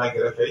karamɔgɔ fila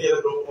kɛrɛfɛ n yɛrɛ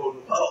dɔn ko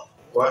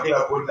o hakili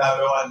la ko n da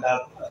bɛ wa n da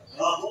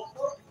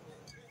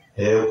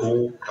ko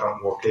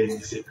karamɔgɔkɛ in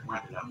bɛ se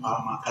kuma de la maa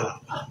ma kalan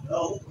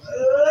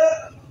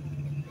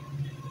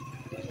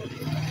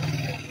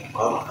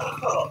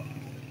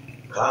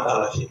k'an t'a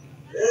lafiya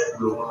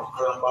bulon kɔnɔ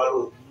kalanbaa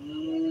don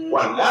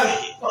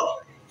walahi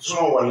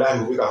suma walahi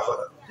u bɛ ka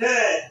fara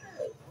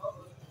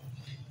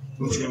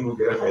n sigi mun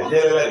kɛrɛfɛ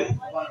yɛlɛla de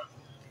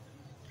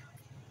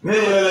ne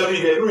yɛlɛla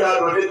min kɛ n'u y'a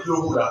dɔn ne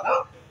tulo b'u la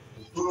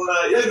tununa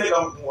yanni ne ka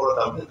n kun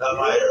kɔrɔta mun ta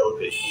maa yɛrɛ o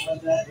fɛ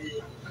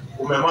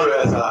o mɛ malo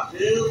ya sa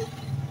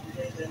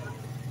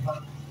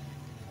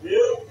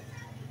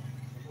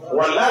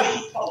walahi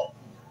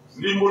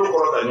n bɛ n bolo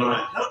kɔrɔta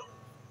ɲɔgɔn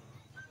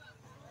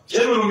ye cɛ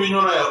minnu bɛ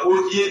ɲɔgɔn ye ko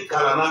i ye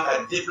kalanna ka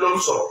diplôme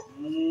sɔrɔ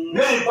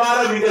ne ye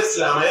baara min kɛ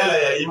silamɛya la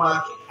yan i m'a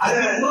kɛ a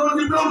tɛ nɔnɔ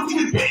diplôme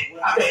tigi bɛɛ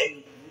a bɛɛ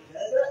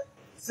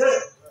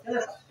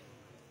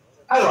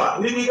ayiwa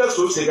ni b'i ka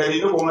so sen ka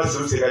di ne ko n ka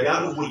so sen ka di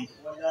an bɛ boli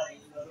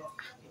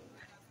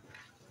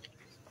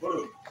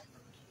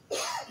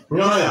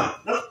ɲɔgɔn yan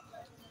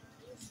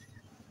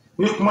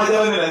ni kuma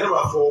diyara ne la ne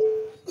b'a fɔ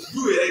du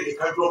yɛrɛ de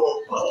ka dɔgɔ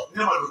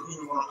ne ma don du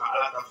min kɔnɔ ka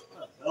ala ta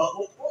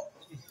fɔ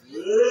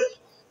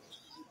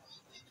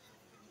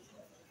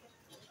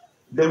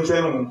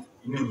denmisɛnninw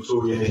ni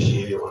musow ye ne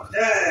seere wa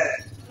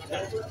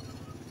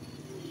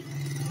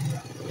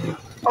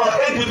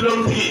e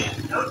diplôme tigi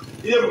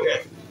i ye mun kɛ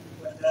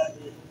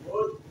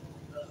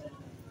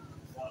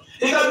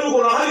i ka du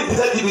kɔnɔ hali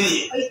disati bɛ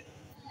yen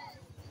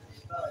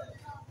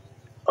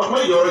o kuma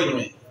jɔyɔrɔ ye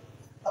jumɛn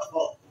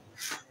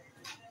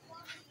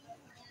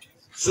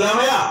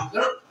silamɛya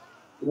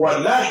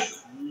walahi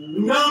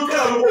n'an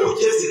karamɔgɔw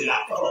cɛsiri la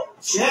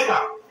tiɲɛ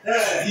kan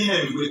diinɛ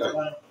nin wuli ka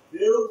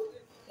ɲi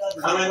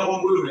an ka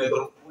ɲɔgɔn bolo minɛ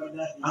dɔrɔn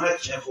an ka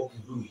tiɲɛ fɔ k'u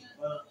dun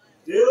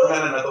ye an ka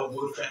nana dɔn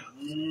bolo fɛn na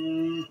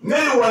ne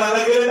ye walanda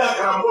kelen da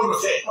karamɔgɔ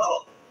nɔfɛ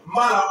n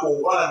b'a la k'o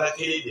walanda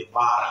kelen de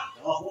baara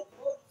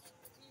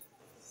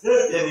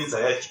yanni n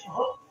saya cɛ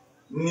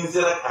ni n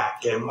sera k'a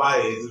kɛ n b'a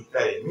ye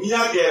résultat ye n'i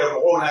y'a kɛ yɛrɛ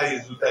mɔgɔw n'a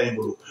résultat ye n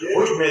bolo o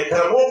ye jumɛn ye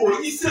karamɔgɔ ko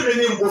i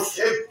sɛbɛnnen bɔ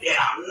fɛn bɛɛ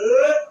la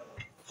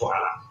fo a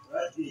la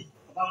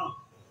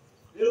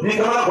ni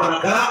kamana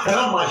kɔnna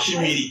kana maa si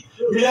miiri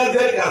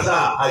milliardaire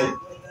karisa ayi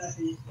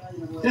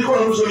i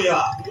kɔrɔmuso ye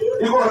wa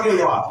i kɔrɔkɛ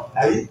ye wa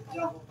ayi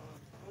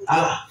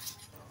ala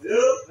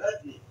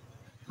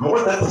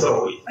mɔgɔ ta tɛ sɔrɔ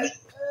o ye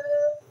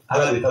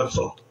ala de ta bɛ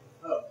sɔrɔ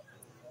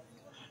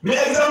mais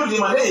exemple di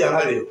ma ne ye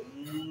yanga de ye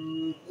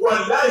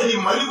walahi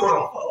Mali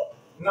kɔnɔ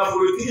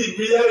nafolotigi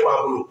miliyari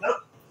b'a bolo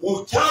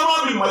u caman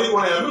bɛ Mali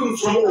kɔnɔ yan minnu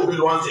somɔgɔw bɛ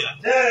luwanse la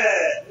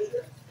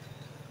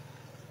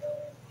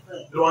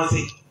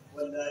luwanse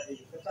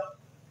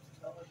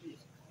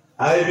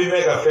a ye bi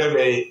mɛn ka fɛn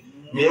bɛɛ ye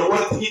nin ye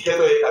waritigi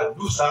kɛtɔ ye ka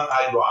du san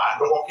k'a jɔ a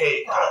dɔgɔkɛ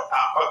ye ka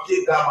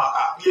papiye d'a ma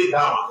ka piye d'a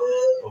ma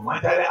o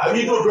man ca dɛ a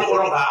b'i don dɔ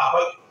kɔnɔ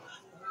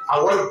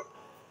k'a wari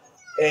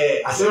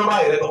a sɛbɛn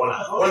b'a yɛrɛ tɔgɔ la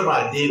walima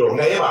a den dɔ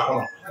nka e b'a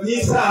kɔnɔ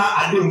n'i sara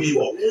a denw b'i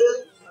bɔ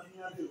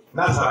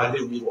n'a sara a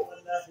denw b'i bɔ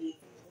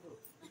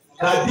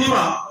k'a d'i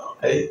ma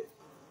ayi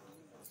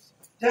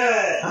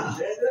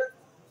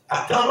a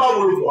kan b'a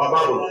bolo mɔgɔ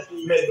b'a bolo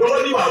mɛ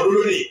dɔgɔnin b'a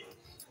bolo de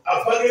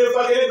a ba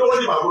kelen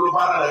dɔgɔnin b'a bolo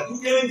baara la du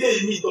kelen tɛ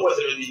yen min tɔgɔ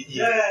sɛbɛn b'i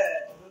ye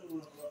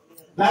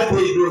n'a tɛ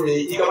yen don min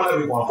i ka mana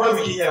bɛ bɔn f'a bɛ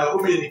k'i ɲɛna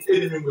komi e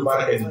ni min bɛ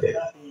baara kɛ nin tɛ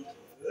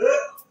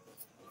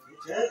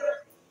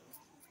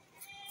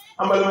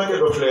an balimakɛ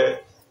dɔ filɛ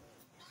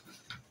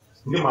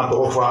ni maa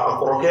tɔgɔ fɔ a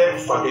kɔrɔkɛ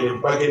fa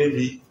kelen ba kelen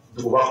bi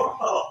duguba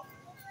kɔnɔ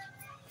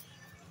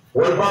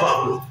wariba b'a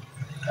bolo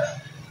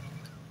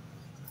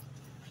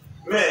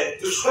mɛ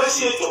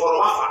dusukasi ye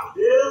cɛkɔrɔba fa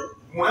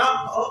munna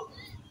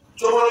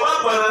cɛkɔrɔba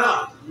banana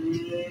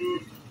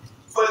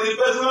fadiri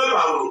personnel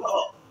b'a bolo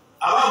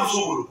a b'a muso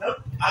bolo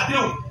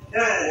Adeu.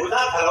 Ona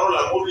kala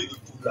la mobile du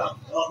tout là.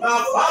 Na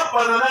fa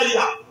banana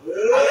ya.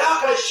 Aya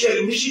ka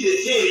share mishi de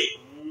teri.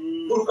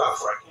 Pour ka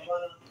fra.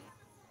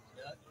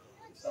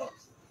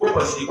 Ko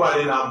pasi ko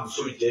ale na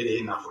muso je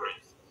de na fra.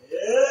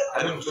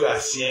 Ale muso ya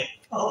sien.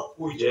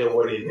 Ko je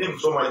wore ni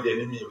muso ma je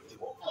ni mi yoti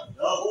ko.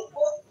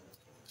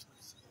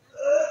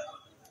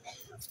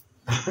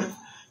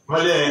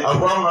 Male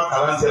abwa ma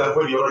kala sera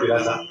ko yoro de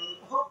la sa.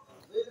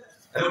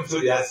 Ale muso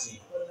ya sien.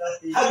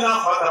 Hali n'a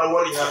fa taara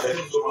wari ɲini a fɛ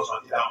ni muso ma sɔn a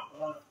ti d'a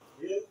ma.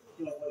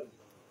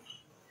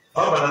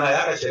 Fa banana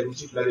y'a ka sɛ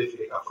misi fila de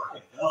feere ka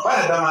furakɛ. Fa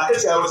y'a d'a ma est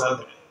ce que a y'o san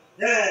tɛmɛ.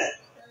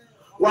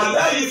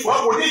 Walayi fa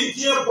ko ne ye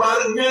diɲɛ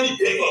baara ɲɛni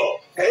bɛɛ kɛ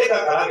ka e ka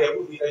kalan kɛ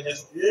k'u k'i ka ɲɛ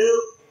sɔrɔ.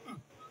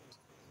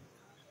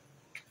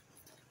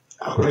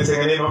 A ko ne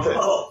sɛgɛn ne nɔfɛ.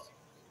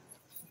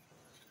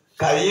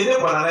 K'a ye ne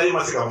banana e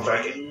ma se ka n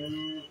furakɛ.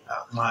 A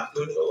kuma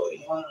to ne ka wari.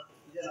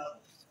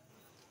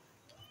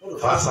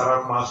 Fa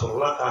sara kuma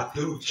sɔrɔla k'a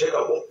teriw cɛ ka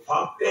bɔ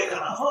fan bɛɛ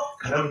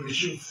ka na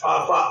misiw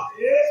fa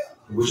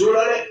muso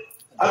la dɛ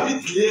a bɛ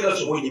tile ka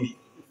sogo ɲini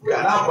nka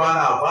n'a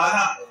banna a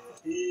banna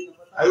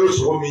a y'o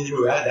sogo min ɲini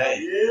o y'a da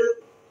ye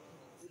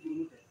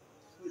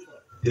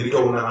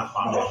terikɛw nana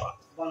fan bɛɛ fa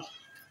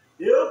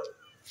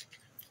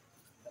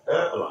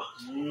ala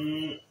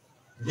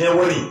diɲɛ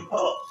wari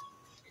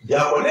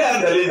jako ne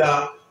y'a dalen la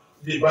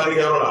bi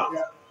baarakɛyɔrɔ la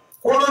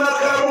kolonna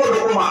karamɔgɔ dɔ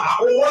ko ma a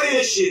ko wari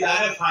ye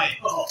seetanɛ fan ye.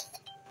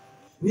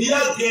 N'i y'a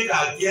gɛn k'a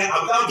gɛn a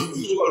bɛ taa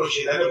muso ka don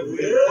seetanɛ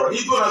bulu ye kɔrɔ n'i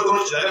donna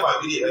dɔrɔn seetanɛ b'a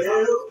biri yɛrɛ kan.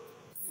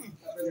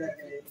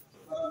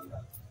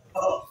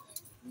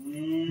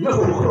 Ne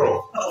ko kɔrɔ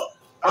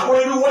a ko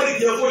i bɛ wari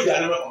gɛn fo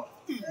jahanama kɔnɔ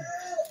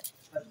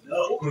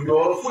kun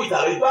jɔyɔrɔ foyi t'a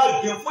la i b'a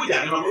gɛn fo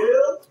jahanama kɔnɔ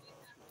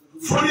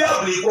fo n'i y'a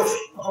bila i kɔfɛ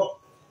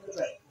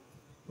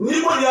n'i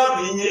kɔni y'a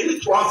bila i ɲɛ i bɛ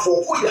to a fɔ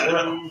fo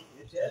jahanama kɔnɔ.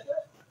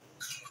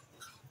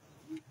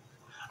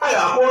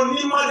 Ayiwa a ko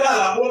n'i ma d'a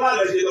la ko n k'a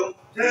lajɛ dɔrɔn.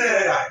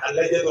 A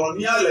lajɛ dɔrɔn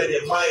n'i y'a lajɛ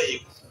maa ye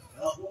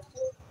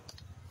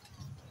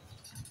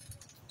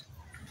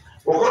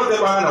o kɔrɔ tɛ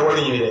k'an ka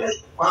wari ɲini dɛ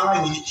k'an ka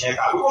ɲini tiɲɛ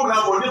kan a bɛ komi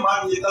n'a fɔ ni maa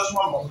min ye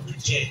tasuma mɔmutu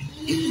tiɲɛ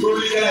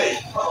tobilikɛla ye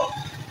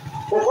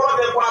o kɔrɔ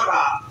tɛ k'a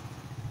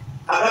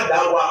ka da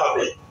bɔ a ka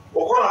bɛn o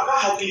kɔrɔ a ka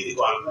hakili de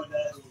to a la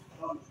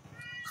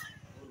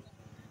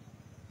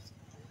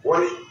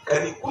wari ka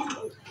di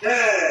kojugu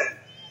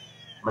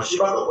masi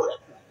b'a ka bɔ dɛ.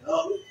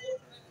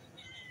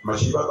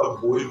 Masiba ka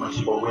bon ye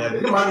masiba bonya dɛ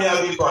ni maa min y'a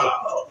hakili to a la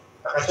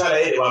a ka ca la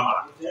e de b'a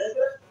mara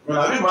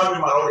nka a bɛ maa min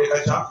mara o de ka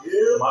ca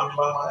maa min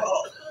b'a mara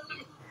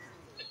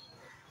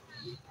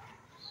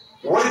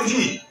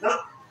waritigi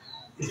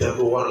i tɛ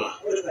to wari la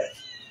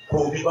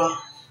k'o bi ban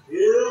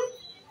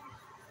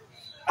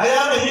a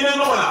y'a mɛn hinɛ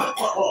ɲɔgɔn na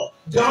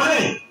jamana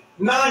in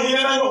n'an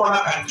hinɛna ɲɔgɔn na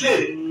ka tile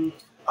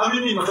an bɛ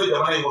min nɔfɛ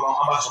jamana in kɔnɔ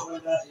an b'a sɔrɔ.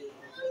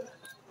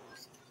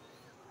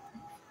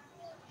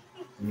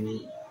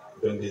 Ni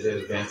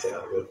 22h20 c'est la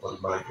période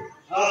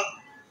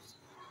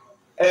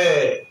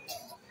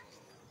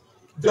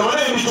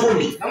jamana in bɛ cogo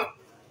min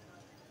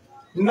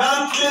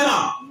n'an tilenna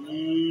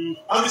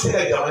an bɛ se ka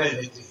jamana in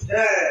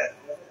maîtriser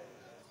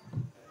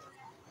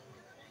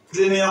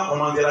tilennenya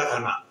commandera ka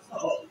na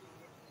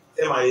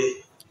e m'a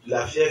ye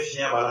lafiya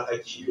fiɲɛ b'a la ka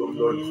ci dɔɔni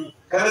dɔɔni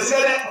kana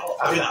siga dɛ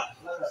a bɛ na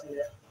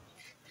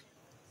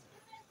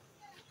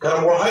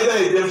karamɔgɔ Hayidara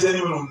ye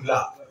denmisɛnnin minnu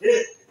dilan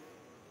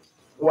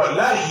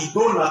walahi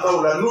don nataw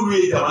la n'olu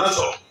ye jamana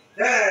sɔrɔ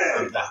a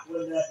bɛ dilan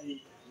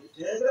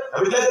a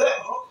bɛ dilan dɛ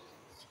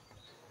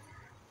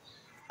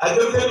a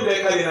denmisɛnnin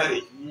bɛɛ kari na de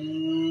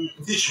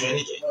n ti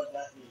sonyɛni kɛ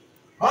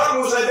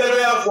Mamadu Musa Jalo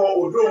y'a fɔ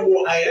o don ko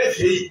a yɛrɛ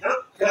fɛ yen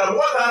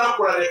karamɔgɔ taara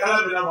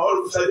kuranɛkalan min na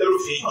Mamadu Musa Jalo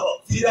fɛ yen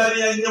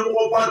Tidaniya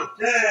ɲɛmɔgɔba don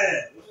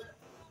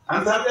an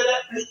t'a bɛɛ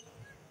dɛ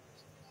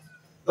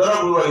Dara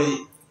Kulubali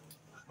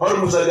Mamadu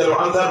Musa Jalo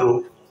an t'a don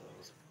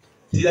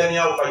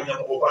Tidaniyaw ka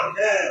ɲɛmɔgɔba don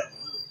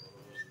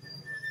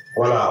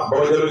wala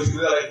Baba Jalo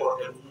sigida la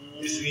kɔrɔkɛ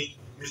misiri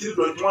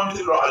dɔ juma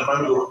misiri dɔ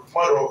alimami dɔ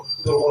kuma dɔ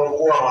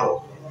Torokɔrɔbugu wa ma dɔ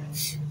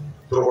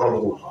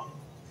Torokɔrɔbugu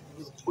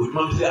o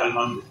juma misiri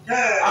alimami dɔ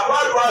a ko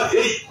a don a fɛ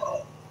yen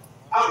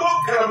a ko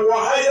karamɔgɔ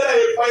Hayidara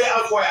ye fa ye a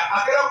fɔ yan a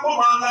kɛra ko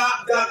maa ka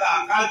da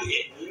k'a kan tigɛ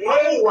a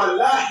ko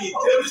walahi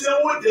denmisɛn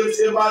o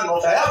denmisɛn b'a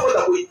nɔfɛ a y'a fɔ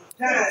da koyi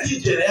ti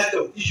jɛnɛya kɛ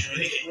u ti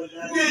sonyɛli kɛ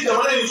n'u ye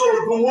jamana in sɔrɔ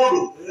don o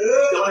don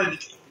jamana in bɛ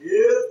tigɛ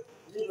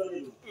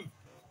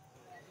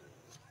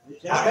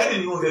a ka di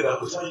ninnu de la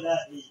kosɛbɛ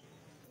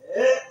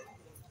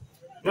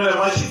n'o tɛ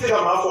maa si tɛ ka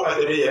maa fɔ ka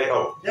tɛmɛ i yɛrɛ kan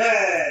o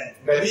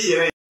nka n'i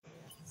yɛrɛ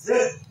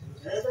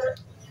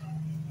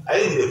a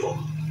ye nin de fɔ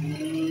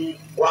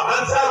wa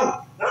an taara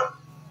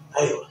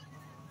ayiwa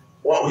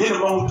wa u ye nin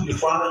mankutu de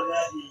fɔ an na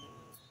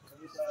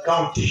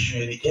k'anw tɛ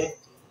sonyɛli kɛ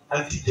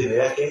an tɛ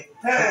jɛnɛya kɛ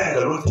an tɛ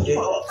nkalon tigɛ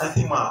an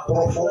tɛ maa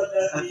kɔrɔ fɔ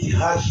an tɛ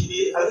hasidi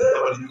ye an tɛ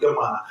dabali kɛ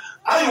maa na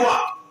ayiwa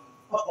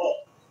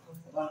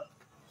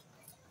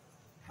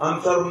an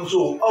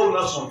terimuso aw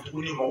na sɔn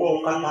tuguni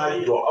mɔgɔw ka taa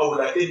jɔ aw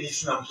la e n'i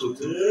sinamuso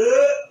tɛ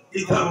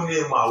i taa n'u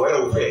ye maa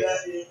wɛrɛw fɛ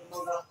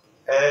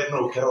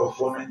n'o kɛra o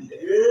fɔ man di dɛ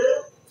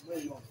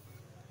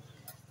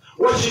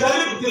wa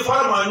sidali tun tɛ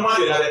fara maa ɲuman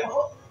de la dɛ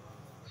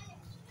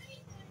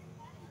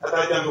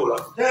ata jandola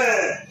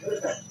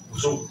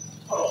muso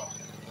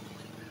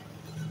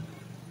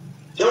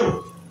jaw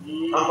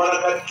amara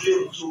ka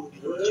kile muso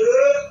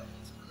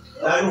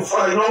na yu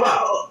fa inoba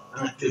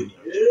ante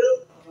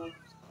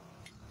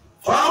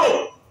famo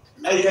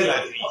ay kala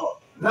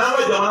na ma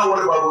jamana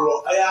wala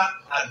babulo aya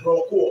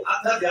adoko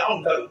atabi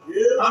aundalo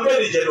ambe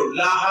de jelo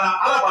la hala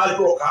ala ba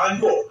jo ka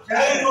anjo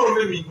ay no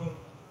me mi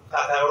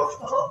kata ro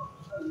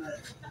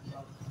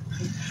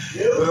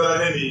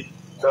Dona ni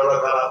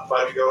dara kala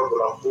bagi ro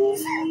la fo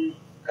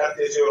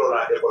kate zero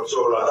la e ko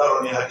zero la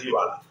daro ni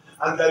hadiwala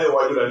andale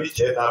wajula ni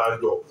che dara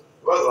jo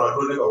bazra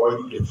do ne ka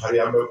waju de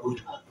fariambe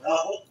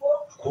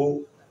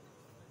ko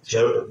je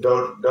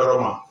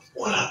doroma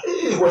wala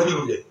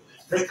waju de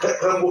me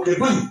krambo ke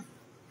dun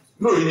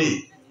no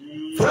ini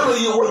fama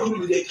yi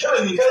waju de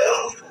kala ni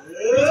kala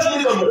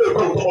ni ka mo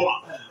ko ko ma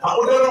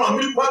akodoroma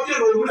mi papier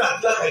no mu na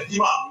la ka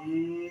dima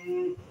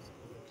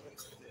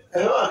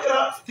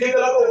akira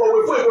kengala ko ko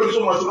foi ko so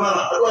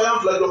masuna ado ayam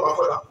fla do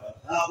afaka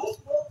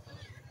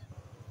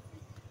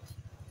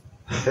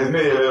ne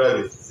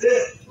yele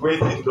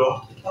wait do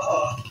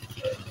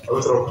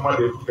otro kuma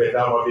de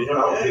peda ma bi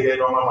nyona o de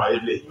no mama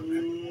ile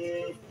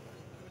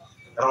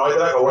na wa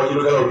dira ka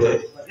wajulu galo de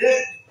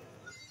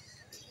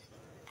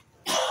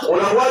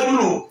ona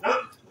wajulu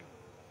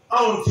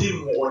awon ti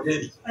mo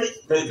de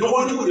me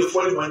dogo dugu de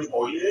foli mani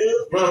oye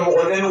mo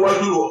de ni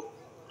wajulu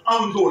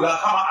am do la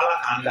kama ala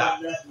kanda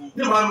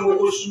ni man wo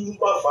ko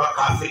suba fa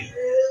kafe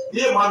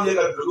ni man ye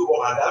ka do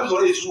ko ada so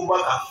re suba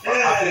ka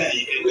kafe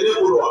e be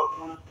ko lo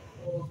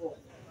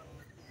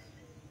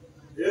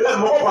e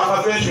mo ko fa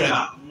kafe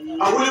shena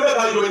a wuli be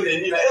ka jo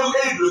ni na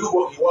e do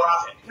ko ki wora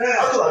fe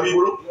a to abi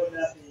bolo